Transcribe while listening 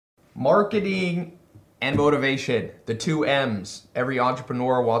Marketing and motivation, the two M's. Every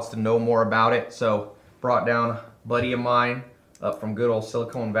entrepreneur wants to know more about it. So brought down a buddy of mine up from good old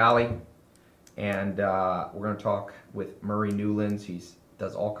Silicon Valley. And we're going to talk with Murray Newlands. He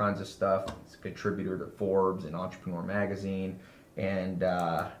does all kinds of stuff. He's a contributor to Forbes and Entrepreneur Magazine. And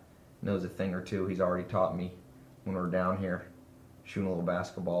knows a thing or two. He's already taught me when we're down here shooting a little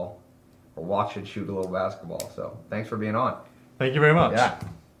basketball. Or watching shoot a little basketball. So thanks for being on. Thank you very much. Yeah.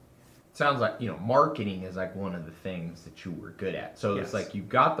 Sounds like, marketing is like one of the things that you were good at. So it's like you've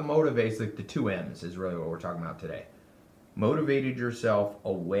got the motivation, like the two M's is really what we're talking about today. Motivated yourself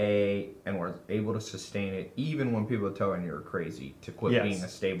away and were able to sustain it even when people are telling you you're crazy to quit being a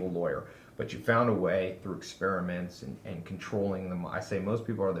stable lawyer. But you found a way through experiments and controlling them. I say most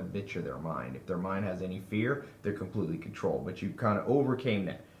people are the bitch of their mind. If their mind has any fear, they're completely controlled. But you kind of overcame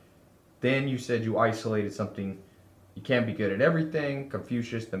that. Then you said you isolated something. You can't be good at everything.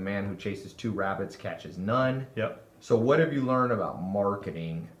 Confucius, the man who chases two rabbits, catches none. Yep. So what have you learned about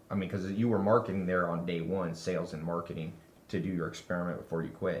marketing? I mean, because you were marketing there on day one, sales and marketing, to do your experiment before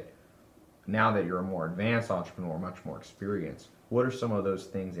you quit. Now that you're a more advanced entrepreneur, much more experienced, what are some of those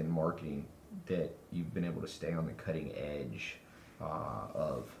things in marketing that you've been able to stay on the cutting edge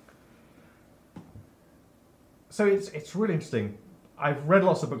of? So it's really interesting. I've read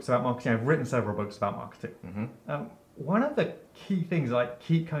lots of books about marketing. I've written several books about marketing. Mm-hmm. One of the key things I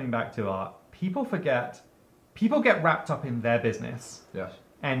keep coming back to are people get wrapped up in their business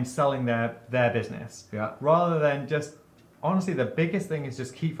and selling their business rather than just, honestly, the biggest thing is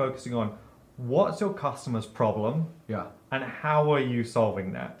just keep focusing on what's your customer's problem and how are you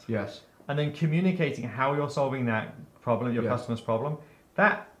solving that. Yes. And then communicating how you're solving that problem, your customer's problem.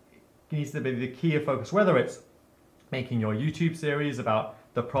 That needs to be the key of focus, whether it's making your YouTube series about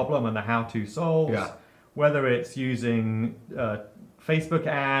the problem and the how-to solves, whether it's using Facebook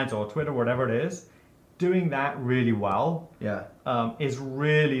ads or Twitter, whatever it is, doing that really well is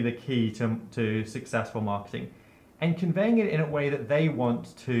really the key to successful marketing. And conveying it in a way that they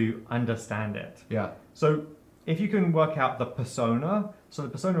want to understand it. Yeah. So if you can work out the persona, so the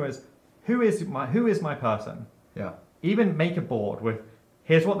persona is, who is my person? Yeah. Even make a board with,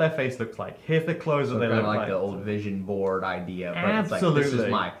 here's what their face looks like. Here's the clothes that they look like. Kind of like the old vision board idea. But Absolutely. It's like, this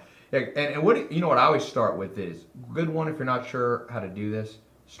is my... And what I always start with is, good one if you're not sure how to do this,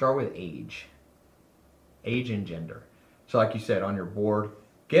 start with age. Age and gender. So like you said, on your board,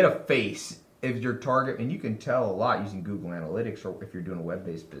 get a face if your target, and you can tell a lot using Google Analytics or if you're doing a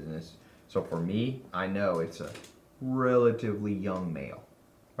web-based business. So for me, I know it's a relatively young male.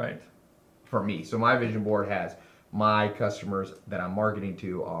 Right. For me. So my vision board has my customers that I'm marketing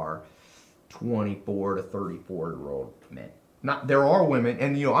to are 24 to 34-year-old men. There are women,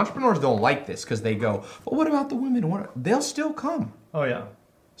 and entrepreneurs don't like this because they go, well, what about the women? They'll still come. Oh, yeah.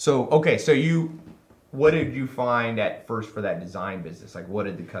 So, okay, what did you find at first for that design business? Like, what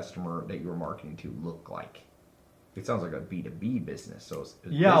did the customer that you were marketing to look like? It sounds like a B2B business. So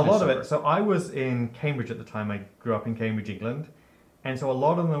yeah, a lot of it. So I was in Cambridge at the time. I grew up in Cambridge, England. And so a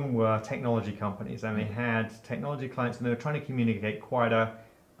lot of them were technology companies, and they had technology clients, and they were trying to communicate quite a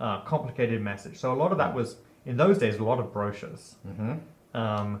complicated message. So a lot of that was, in those days, a lot of brochures.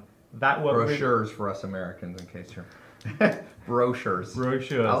 Mm-hmm. That were brochures for us Americans, in case you're... Brochures.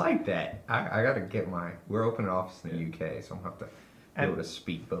 I like that. I got to get we're opening an office in the UK, so I'm going to have to be able to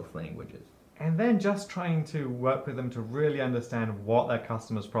speak both languages. And then just trying to work with them to really understand what their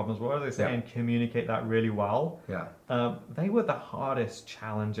customers' problems were, they say, and communicate that really well. Yeah. They were the hardest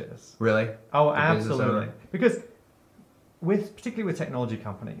challenges. Really? Oh, absolutely. Because particularly with technology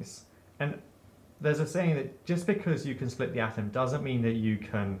companies, and there's a saying that just because you can split the atom doesn't mean that you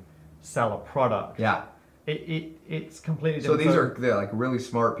can sell a product. Yeah. It's completely different. So they're like really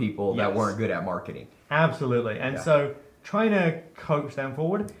smart people that weren't good at marketing. Absolutely. And so trying to coach them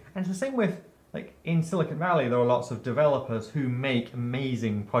forward. And it's the same with, like, in Silicon Valley, there are lots of developers who make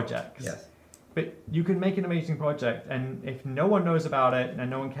amazing projects. Yes. But you can make an amazing project, and if no one knows about it and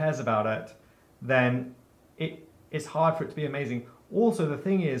no one cares about it, then it's hard for it to be amazing. Also, the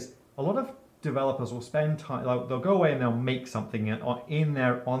thing is, a lot of developers will spend time, like, they'll go away and they'll make something on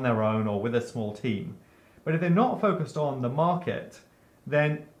their own or with a small team. But if they're not focused on the market,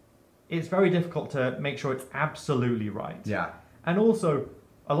 then it's very difficult to make sure it's absolutely right. Yeah. And also,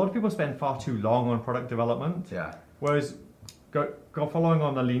 a lot of people spend far too long on product development. Yeah. Whereas, go following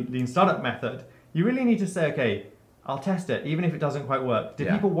on the lean startup method, you really need to say, okay, I'll test it, even if it doesn't quite work. Do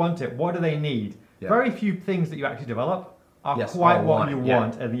people want it? What do they need? Yeah. Very few things that you actually develop are quite what you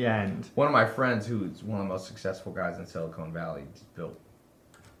want at the end. One of my friends, who's one of the most successful guys in Silicon Valley, built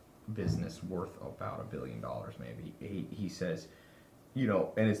business worth about $1 billion maybe. He says,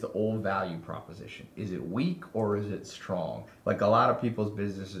 and it's the old value proposition. Is it weak or is it strong? Like a lot of people's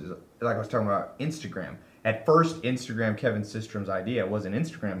businesses, like I was talking about Instagram. At first, Instagram, Kevin Systrom's idea wasn't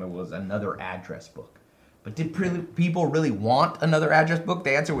Instagram, it was another address book. But did people really want another address book?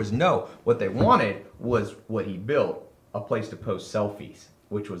 The answer was no. What they wanted was what he built, a place to post selfies,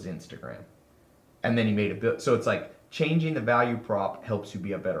 which was Instagram. And then he made a build. So it's like changing the value prop helps you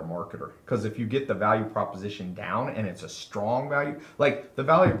be a better marketer. Because if you get the value proposition down and it's a strong value, like the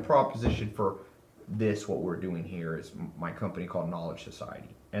value proposition for this, what we're doing here is my company called Knowledge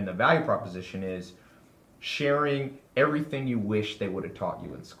Society. And the value proposition is sharing everything you wish they would have taught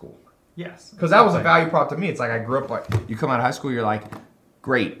you in school. Yes. Because that was a value prop to me. It's like I grew up like, you come out of high school, you're like,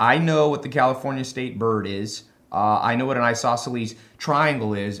 great, I know what the California state bird is. I know what an isosceles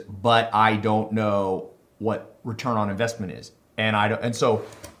triangle is, but I don't know what return on investment is. And so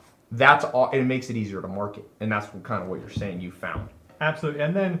that's all, it makes it easier to market. And that's kind of what you're saying you found. Absolutely.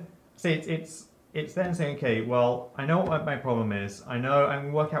 And then say it's then saying, okay, well, I know what my problem is. I know I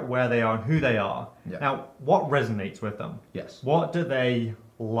can work out where they are and who they are. Yeah. Now, what resonates with them? Yes. What do they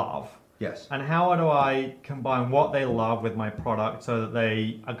love? Yes. And how do I combine what they love with my product so that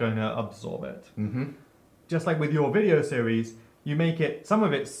they are going to absorb it? Mm-hmm. Just like with your video series, you make it, some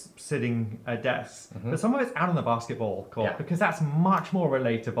of it's sitting at desks, but some of it's out on the basketball court because that's much more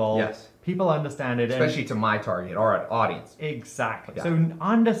relatable. Yes. People understand it. Especially to my target audience. Exactly. Yeah. So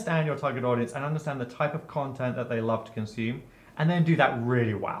understand your target audience and understand the type of content that they love to consume and then do that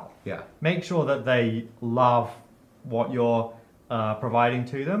really well. Yeah. Make sure that they love what you're providing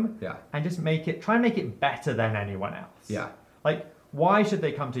to them. Yeah. And just try and make it better than anyone else. Yeah. Like, why should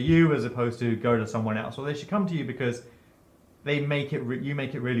they come to you as opposed to go to someone else? Well, they should come to you because you make it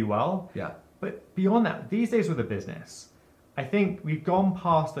really well. Yeah. But beyond that, these days with a business, I think we've gone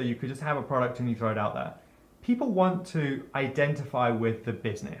past that you could just have a product and you throw it out there. People want to identify with the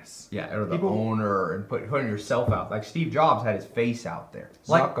business. Yeah, or the owner, and putting yourself out. Like Steve Jobs had his face out there.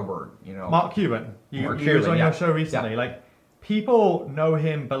 Zuckerberg, Mark Cuban. You was on your show recently. Yeah. Like, people know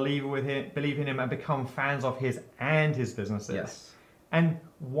him, believe in him, and become fans of his and his businesses. Yes. And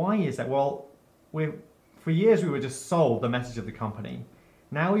why is that? Well, for years we were just sold the message of the company.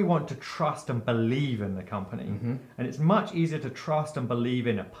 Now we want to trust and believe in the company. Mm-hmm. And it's much easier to trust and believe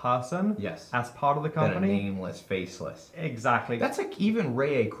in a person as part of the company. Than a nameless, faceless. Exactly. That's like even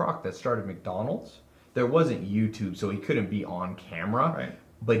Ray A. Kroc that started McDonald's. There wasn't YouTube, so he couldn't be on camera. Right.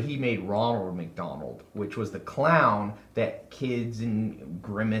 But he made Ronald McDonald, which was the clown that kids and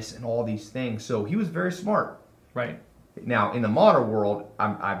Grimace and all these things. So he was very smart. Right. Now, in the modern world,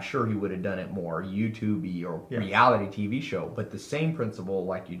 I'm sure he would have done it more YouTube-y or reality TV show. But the same principle,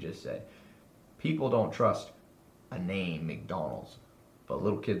 like you just said, people don't trust a name, McDonald's, but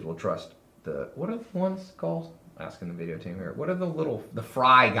little kids will trust what are the ones called? Asking the video team here. What are the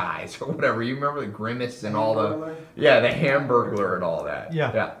Fry Guys or whatever? You remember the Grimace and all the Hamburglar and all that.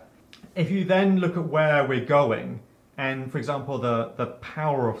 Yeah. Yeah. If you then look at where we're going, and for example, the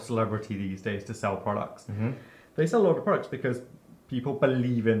power of celebrity these days to sell products. Mm-hmm. They sell a lot of products because people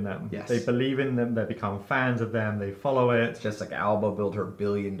believe in them. Yes. They believe in them, they become fans of them, they follow it. Just like Alba built her $1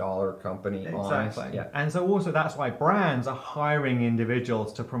 billion company. Exactly. Yeah. And so also that's why brands are hiring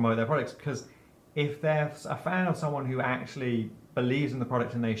individuals to promote their products, because if they're a fan of someone who actually believes in the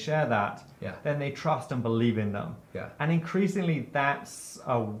product and they share that, then they trust and believe in them. Yeah. And increasingly that's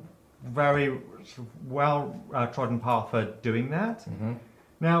a very well trodden path for doing that. Mm-hmm.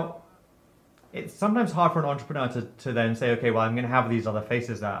 Now, it's sometimes hard for an entrepreneur to then say, okay, well, I'm going to have these other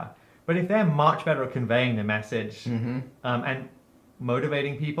faces there. But if they're much better at conveying the message and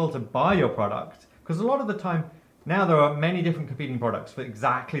motivating people to buy your product, because a lot of the time now there are many different competing products for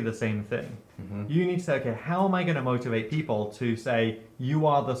exactly the same thing. Mm-hmm. You need to say, okay, how am I going to motivate people to say, you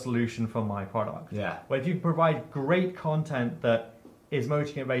are the solution for my product? Yeah. Well, if you provide great content that is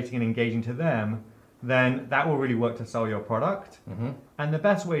motivating and engaging to them, then that will really work to sell your product. Mm-hmm. And the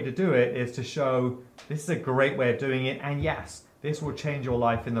best way to do it is to show this is a great way of doing it, and yes, this will change your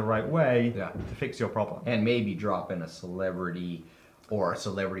life in the right way to fix your problem. And maybe drop in a celebrity or a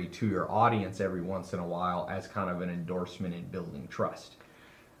celebrity to your audience every once in a while as kind of an endorsement in building trust.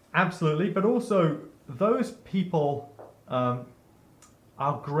 Absolutely, but also those people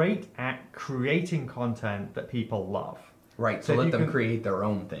are great at creating content that people love. Right, so let them create their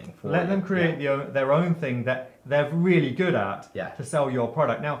own thing. Let them create their own thing that they're really good at to sell your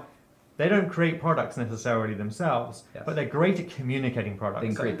product. Now, they don't create products necessarily themselves, but they're great at communicating products. They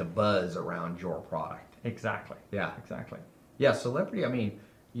can create the buzz around your product. Exactly. Yeah. Exactly. Yeah, celebrity, I mean,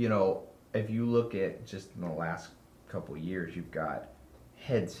 if you look at just in the last couple of years, you've got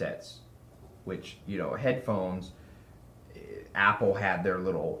headsets, which, headphones, Apple had their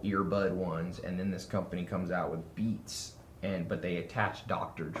little earbud ones, and then this company comes out with Beats, but they attach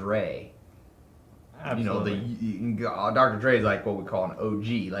Dr. Dre. Absolutely. You know, Dr. Dre is like what we call an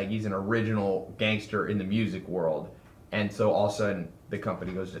OG, like he's an original gangster in the music world, and so all of a sudden the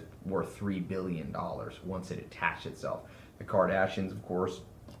company goes to worth $3 billion once it attached itself. The Kardashians, of course,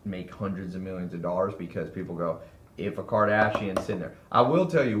 make hundreds of millions of dollars because people go, if a Kardashian's sitting there. I will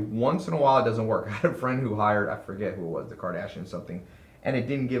tell you, once in a while it doesn't work. I had a friend who hired, I forget who it was, the Kardashians something, and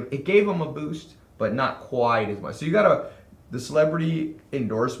it gave them a boost, but not quite as much. So you gotta, the celebrity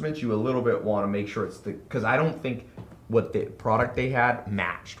endorsements, you a little bit want to make sure it's because I don't think what the product they had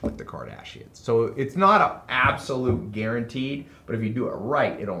matched with the Kardashians. So it's not an absolute guaranteed, but if you do it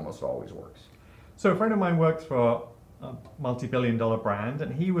right, it almost always works. So a friend of mine works for a multi-billion-dollar brand,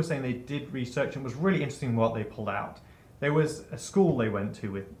 and he was saying they did research, and it was really interesting what they pulled out. There was a school they went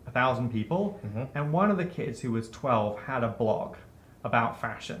to with 1,000 people, and one of the kids who was 12 had a blog about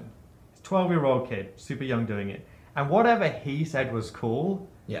fashion. It's a 12-year-old kid, super young doing it. And whatever he said was cool,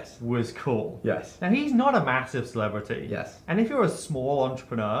 was cool. Yes. Now, he's not a massive celebrity. Yes. And if you're a small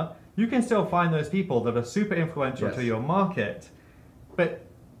entrepreneur, you can still find those people that are super influential to your market. But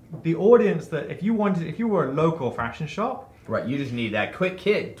the audience that, if you were a local fashion shop. Right, you just need that quick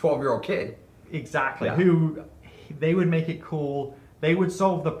kid, 12-year-old kid. Exactly. Yeah. Who, they would make it cool. They would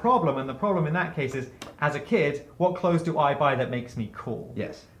solve the problem. And the problem in that case is, as a kid, what clothes do I buy that makes me cool?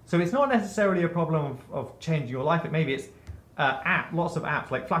 Yes. So it's not necessarily a problem of changing your life. Maybe it's lots of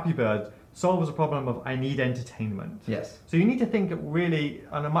apps like Flappy Bird solves a problem of I need entertainment. Yes. So you need to think really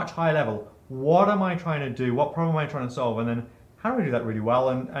on a much higher level. What am I trying to do? What problem am I trying to solve? And then how do I do that really well?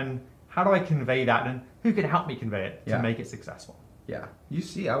 And how do I convey that? And who can help me convey it to make it successful? Yeah. You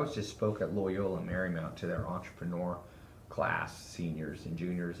see, I was just spoke at Loyola Marymount to their entrepreneur class, seniors and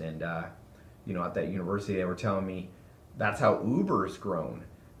juniors. And, you know, at that university, they were telling me that's how Uber's grown.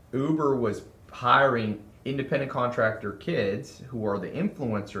 Uber was hiring independent contractor kids who are the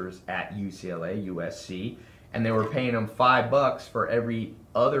influencers at UCLA, USC, and they were paying them $5 for every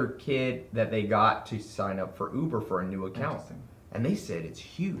other kid that they got to sign up for Uber for a new account. And they said it's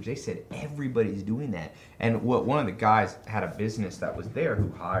huge. They said everybody's doing that. And one of the guys had a business that was there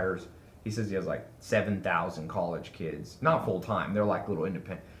who hires, he says he has like 7,000 college kids, not full time, they're like little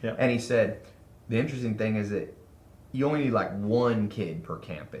independent. Yep. And he said the interesting thing is that you only need like one kid per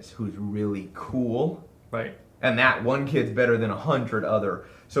campus who's really cool. Right. And that one kid's better than 100 other.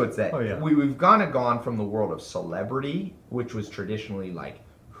 So it's that we've kind of gone from the world of celebrity, which was traditionally like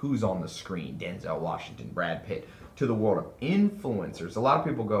who's on the screen, Denzel Washington, Brad Pitt, to the world of influencers. A lot of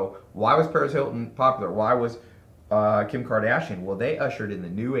people go, why was Paris Hilton popular? Why was Kim Kardashian? Well, they ushered in the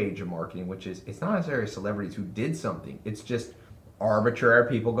new age of marketing, which is, it's not necessarily celebrities who did something. It's just arbitrary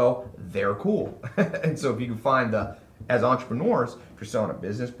people go, they're cool. And so if you can find as entrepreneurs, if you're selling a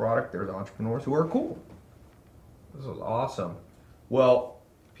business product, there's entrepreneurs who are cool. This was awesome. Well,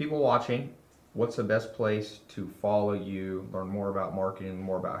 people watching, what's the best place to follow you, learn more about marketing,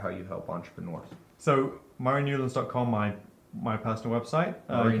 more about how you help entrepreneurs? So MurrayNewlands.com, my personal website.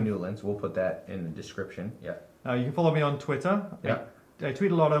 Murray Newlands, we'll put that in the description. Yeah. You can follow me on Twitter. Yeah. I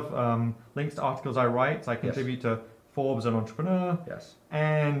tweet a lot of links to articles I write. So I contribute to Forbes and Entrepreneur. Yes.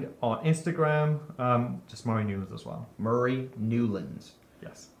 And on Instagram, just Murray Newlands as well. Murray Newlands.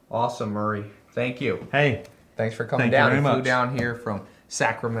 Yes. Awesome, Murray. Thank you. Hey. Thanks for coming down. You flew down here from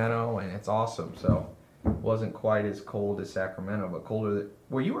Sacramento, and it's awesome. So it wasn't quite as cold as Sacramento, but colder.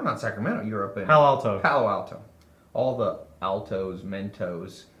 Well, you were not Sacramento. You were up in Palo Alto. Palo Alto. All the altos,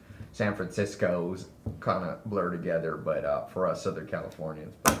 mentos, San Francisco's kind of blur together, but for us Southern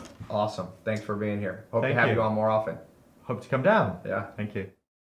Californians. Awesome. Thanks for being here. Hope to have you on more often. Hope to come down. Yeah. Thank you.